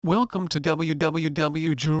Welcome to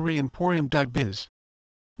www.jewelryemporium.biz.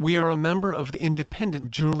 We are a member of the Independent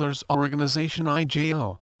Jewelers Organization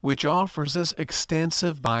IJO, which offers us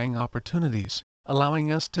extensive buying opportunities,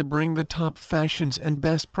 allowing us to bring the top fashions and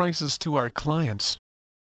best prices to our clients.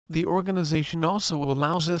 The organization also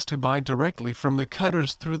allows us to buy directly from the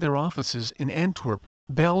cutters through their offices in Antwerp,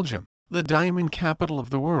 Belgium, the diamond capital of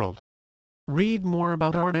the world. Read more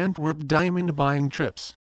about our Antwerp diamond buying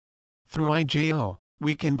trips. Through IJO,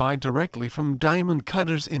 we can buy directly from diamond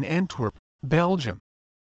cutters in Antwerp, Belgium.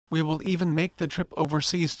 We will even make the trip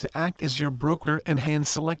overseas to act as your broker and hand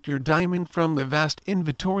select your diamond from the vast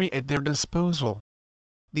inventory at their disposal.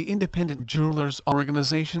 The Independent Jewelers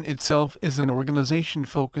Organization itself is an organization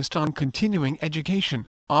focused on continuing education,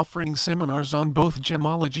 offering seminars on both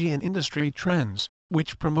gemology and industry trends,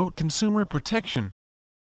 which promote consumer protection.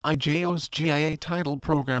 IJO's GIA Title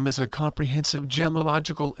Program is a comprehensive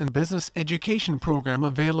gemological and business education program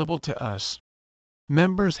available to us.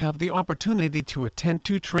 Members have the opportunity to attend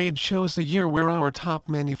 2 trade shows a year where our top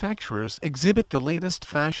manufacturers exhibit the latest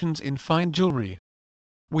fashions in fine jewelry.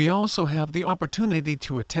 We also have the opportunity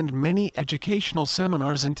to attend many educational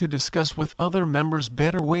seminars and to discuss with other members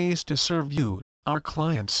better ways to serve you, our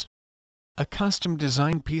clients. A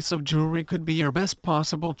custom-designed piece of jewelry could be your best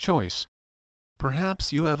possible choice.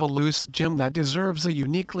 Perhaps you have a loose gem that deserves a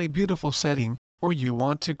uniquely beautiful setting, or you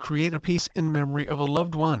want to create a piece in memory of a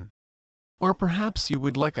loved one. Or perhaps you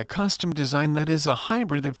would like a custom design that is a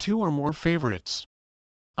hybrid of 2 or more favorites.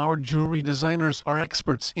 Our jewelry designers are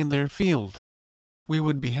experts in their field. We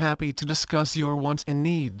would be happy to discuss your wants and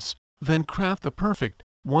needs, then craft the perfect,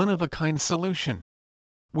 one-of-a-kind solution.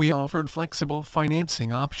 We offered flexible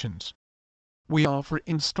financing options. We offer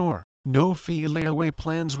in-store, no-fee layaway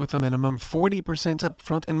plans with a minimum 40%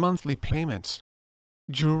 upfront and monthly payments.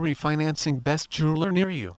 Jewelry financing, best jeweler near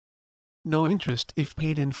you. No interest if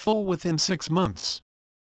paid in full within 6 months.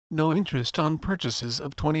 No interest on purchases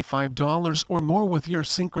of $25 or more with your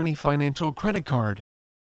Synchrony Financial credit card.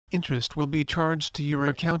 Interest will be charged to your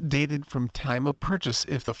account dated from time of purchase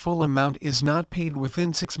if the full amount is not paid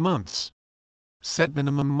within 6 months. Set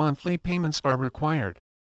minimum monthly payments are required.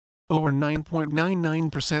 Over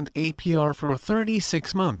 9.99% APR for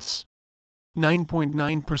 36 months.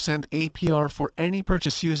 9.9% APR for any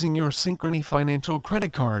purchase using your Synchrony Financial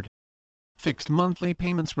credit card. Fixed monthly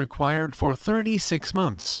payments required for 36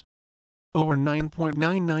 months. Over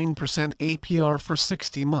 9.99% APR for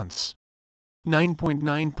 60 months.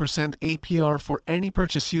 9.9% APR for any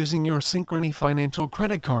purchase using your Synchrony Financial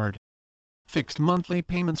credit card. Fixed monthly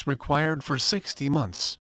payments required for 60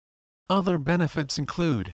 months. Other benefits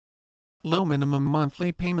include low minimum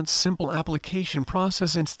monthly payments, simple application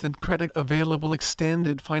process, instant credit available,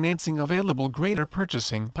 extended financing available, greater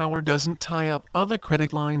purchasing power, doesn't tie up other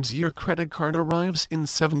credit lines, your credit card arrives in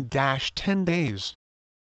 7-10 days.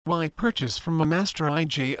 Why purchase from a master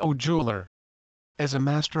IJO jeweler? As a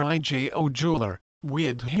master IJO jeweler, we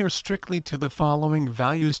adhere strictly to the following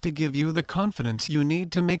values to give you the confidence you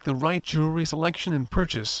need to make the right jewelry selection and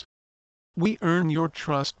purchase. We earn your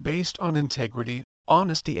trust based on integrity,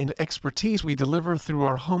 honesty and expertise we deliver through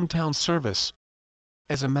our hometown service.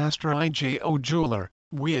 As a master IJO jeweler,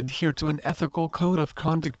 we adhere to an ethical code of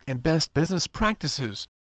conduct and best business practices.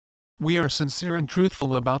 We are sincere and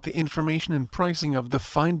truthful about the information and pricing of the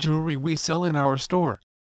fine jewelry we sell in our store.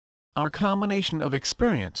 Our combination of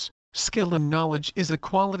experience, skill and knowledge is a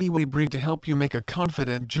quality we bring to help you make a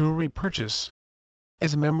confident jewelry purchase.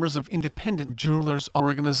 As members of Independent Jewelers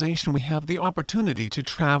Organization, we have the opportunity to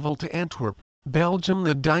travel to Antwerp, Belgium,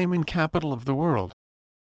 the diamond capital of the world.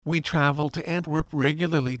 We travel to Antwerp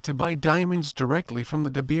regularly to buy diamonds directly from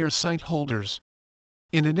the De Beers site holders.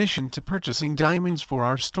 In addition to purchasing diamonds for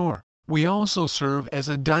our store, we also serve as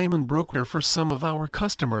a diamond broker for some of our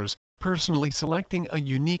customers, personally selecting a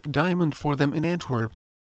unique diamond for them in Antwerp.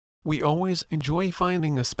 We always enjoy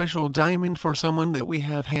finding a special diamond for someone that we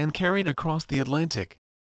have hand-carried across the Atlantic.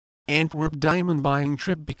 Antwerp diamond buying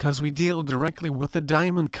trip. Because we deal directly with the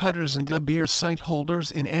diamond cutters and De Beers site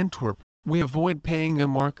holders in Antwerp, we avoid paying a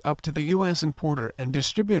markup to the U.S. importer and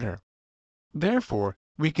distributor. Therefore,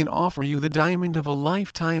 we can offer you the diamond of a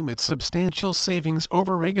lifetime at substantial savings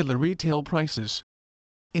over regular retail prices.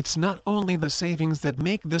 It's not only the savings that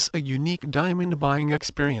make this a unique diamond buying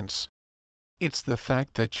experience. It's the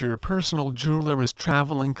fact that your personal jeweler is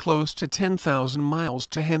traveling close to 10,000 miles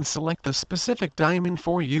to hand select the specific diamond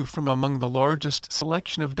for you from among the largest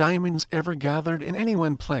selection of diamonds ever gathered in any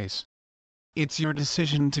one place. It's your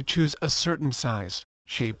decision to choose a certain size,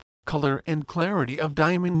 shape, color and clarity of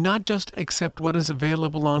diamond, not just accept what is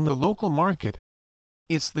available on the local market.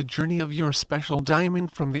 It's the journey of your special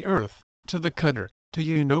diamond from the earth to the cutter, To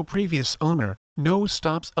you, no previous owner, no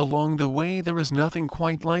stops along the way. There is nothing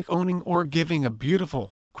quite like owning or giving a beautiful,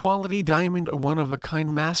 quality diamond, a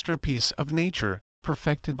one-of-a-kind masterpiece of nature,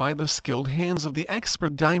 perfected by the skilled hands of the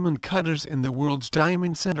expert diamond cutters in the world's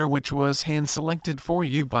diamond center, which was hand-selected for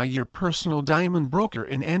you by your personal diamond broker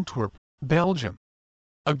in Antwerp, Belgium.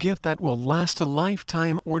 A gift that will last a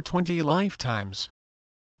lifetime or 20 lifetimes.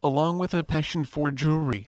 Along with a passion for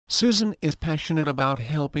jewelry, Susan is passionate about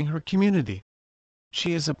helping her community.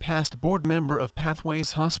 She is a past board member of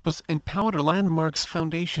Pathways Hospice and Powder Landmarks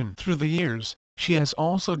Foundation. Through the years, she has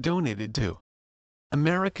also donated to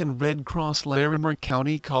American Red Cross, Larimer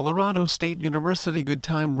County, Colorado State University, Good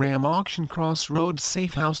Time Ram Auction, Crossroads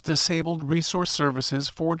Safe House, Disabled Resource Services,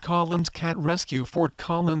 Fort Collins Cat Rescue, Fort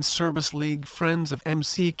Collins Service League, Friends of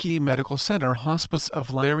MC Key Medical Center, Hospice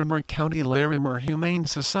of Larimer County, Larimer Humane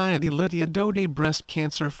Society, Lydia Dode Breast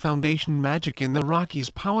Cancer Foundation, Magic in the Rockies,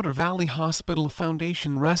 Powder Valley Hospital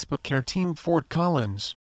Foundation, Respite Care Team, Fort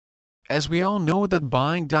Collins. As we all know that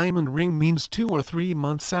buying diamond ring means 2 or 3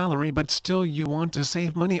 months salary, but still you want to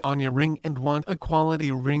save money on your ring and want a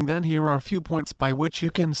quality ring, then here are a few points by which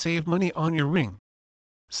you can save money on your ring.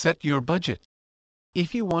 Set your budget.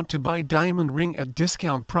 If you want to buy diamond ring at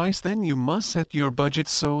discount price, then you must set your budget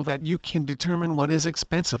so that you can determine what is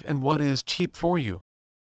expensive and what is cheap for you.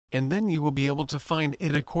 And then you will be able to find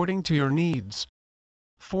it according to your needs.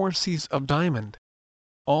 4 C's of diamond.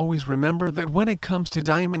 Always remember that when it comes to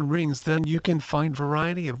diamond rings, then you can find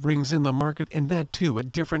variety of rings in the market, and that too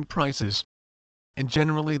at different prices. And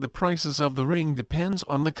generally the prices of the ring depends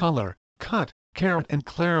on the color, cut, carat and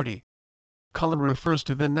clarity. Color refers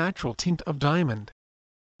to the natural tint of diamond.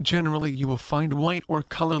 Generally you will find white or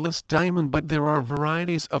colorless diamond, but there are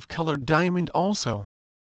varieties of colored diamond also.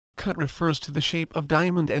 Cut refers to the shape of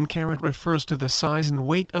diamond, and carat refers to the size and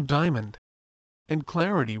weight of diamond. And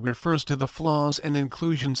clarity refers to the flaws and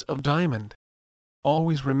inclusions of diamond.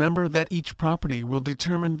 Always remember that each property will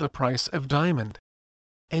determine the price of diamond.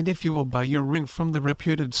 And if you will buy your ring from the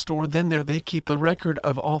reputed store, then there they keep the record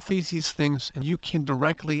of all these things, and you can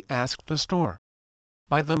directly ask the store.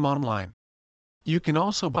 Buy them online. You can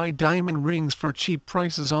also buy diamond rings for cheap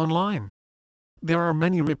prices online. There are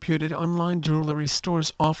many reputed online jewelry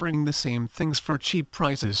stores offering the same things for cheap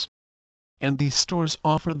prices. And these stores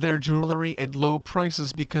offer their jewelry at low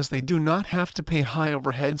prices because they do not have to pay high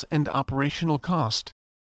overheads and operational cost.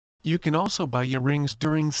 You can also buy your rings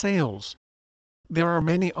during sales. There are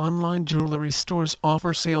many online jewelry stores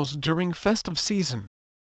offer sales during festive season.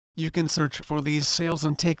 You can search for these sales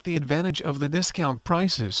and take the advantage of the discount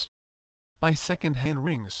prices. Buy second-hand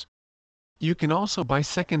rings. You can also buy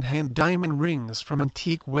second-hand diamond rings from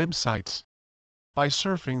antique websites. By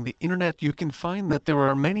surfing the internet, you can find that there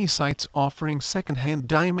are many sites offering second-hand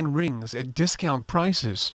diamond rings at discount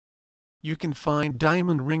prices. You can find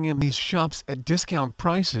diamond ring in these shops at discount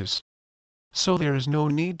prices. So there is no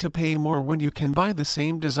need to pay more when you can buy the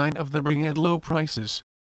same design of the ring at low prices.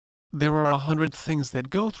 There are 100 things that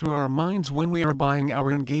go through our minds when we are buying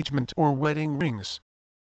our engagement or wedding rings.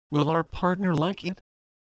 Will our partner like it?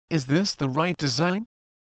 Is this the right design?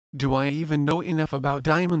 Do I even know enough about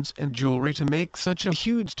diamonds and jewelry to make such a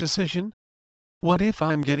huge decision? What if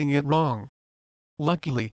I'm getting it wrong?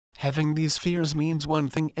 Luckily, having these fears means one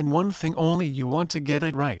thing and one thing only: you want to get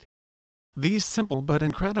it right. These simple but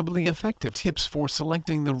incredibly effective tips for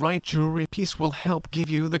selecting the right jewelry piece will help give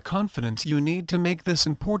you the confidence you need to make this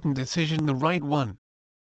important decision the right one.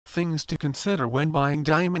 Things to consider when buying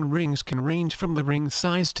diamond rings can range from the ring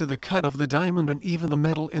size to the cut of the diamond and even the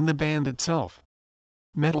metal in the band itself.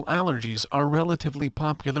 Metal allergies are relatively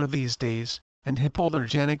popular these days, and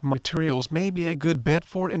hypoallergenic materials may be a good bet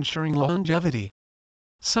for ensuring longevity.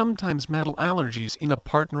 Sometimes metal allergies in a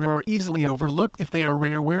partner are easily overlooked if they are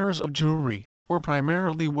rare wearers of jewelry, or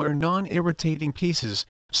primarily wear non-irritating pieces,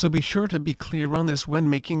 so be sure to be clear on this when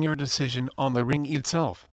making your decision on the ring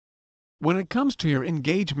itself. When it comes to your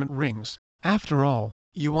engagement rings, after all,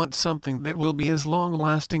 you want something that will be as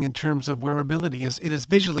long-lasting in terms of wearability as it is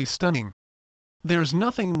visually stunning. There's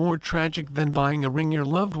nothing more tragic than buying a ring your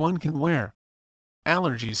loved one can wear.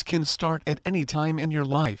 Allergies can start at any time in your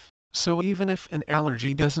life, so even if an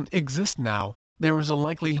allergy doesn't exist now, there is a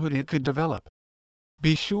likelihood it could develop.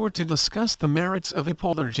 Be sure to discuss the merits of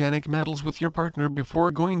hypoallergenic metals with your partner before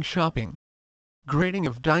going shopping. Grading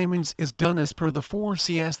of diamonds is done as per the 4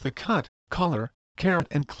 C's: the cut, color, carat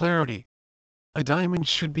and clarity. A diamond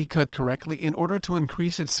should be cut correctly in order to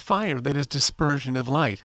increase its fire, that is dispersion of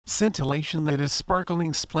light, scintillation, that is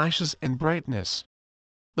sparkling splashes, and brightness.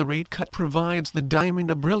 The right cut provides the diamond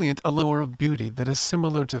a brilliant allure of beauty that is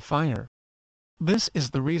similar to fire. This is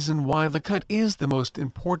the reason why the cut is the most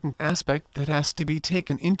important aspect that has to be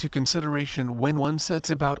taken into consideration when one sets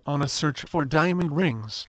about on a search for diamond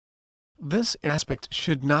rings. This aspect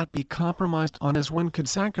should not be compromised on, as one could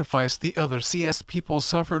sacrifice the other, as people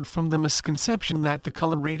suffered from the misconception that the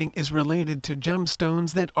color rating is related to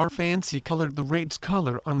gemstones that are fancy colored. The rates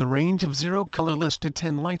color on the range of 0 colorless to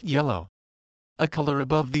 10 light yellow. A color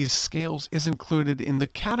above these scales is included in the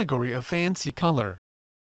category of fancy color.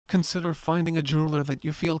 Consider finding a jeweler that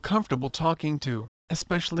you feel comfortable talking to,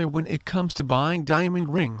 especially when it comes to buying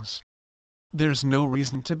diamond rings. There's no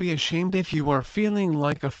reason to be ashamed if you are feeling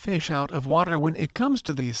like a fish out of water when it comes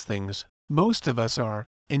to these things. Most of us are,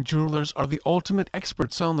 and jewelers are the ultimate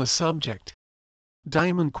experts on the subject.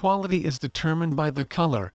 Diamond quality is determined by the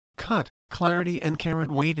color, cut, clarity and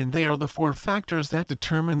carat weight, and they are the 4 factors that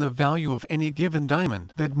determine the value of any given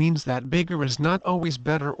diamond. That means that bigger is not always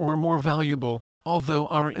better or more valuable, although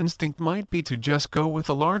our instinct might be to just go with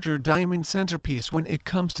a larger diamond centerpiece when it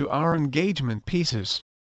comes to our engagement pieces.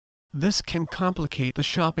 This can complicate the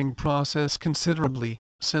shopping process considerably,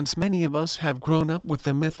 since many of us have grown up with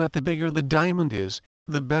the myth that the bigger the diamond is,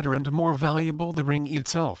 the better and more valuable the ring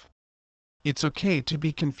itself. It's okay to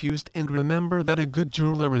be confused, and remember that a good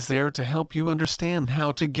jeweler is there to help you understand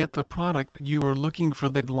how to get the product you are looking for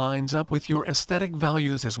that lines up with your aesthetic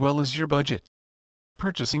values as well as your budget.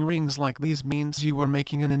 Purchasing rings like these means you are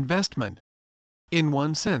making an investment. In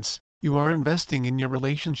one sense, you are investing in your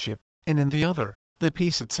relationship, and in the other, the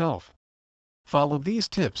piece itself. Follow these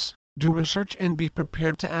tips, do research and be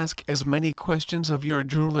prepared to ask as many questions of your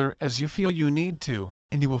jeweler as you feel you need to,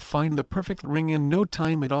 and you will find the perfect ring in no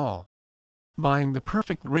time at all. Buying the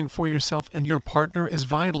perfect ring for yourself and your partner is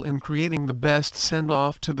vital in creating the best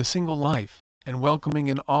send-off to the single life, and welcoming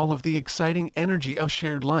in all of the exciting energy of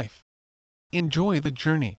shared life. Enjoy the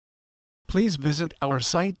journey. Please visit our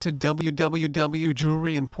site to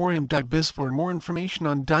www.jewelryemporium.biz for more information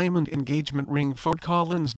on diamond engagement ring. Fort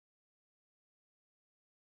Collins.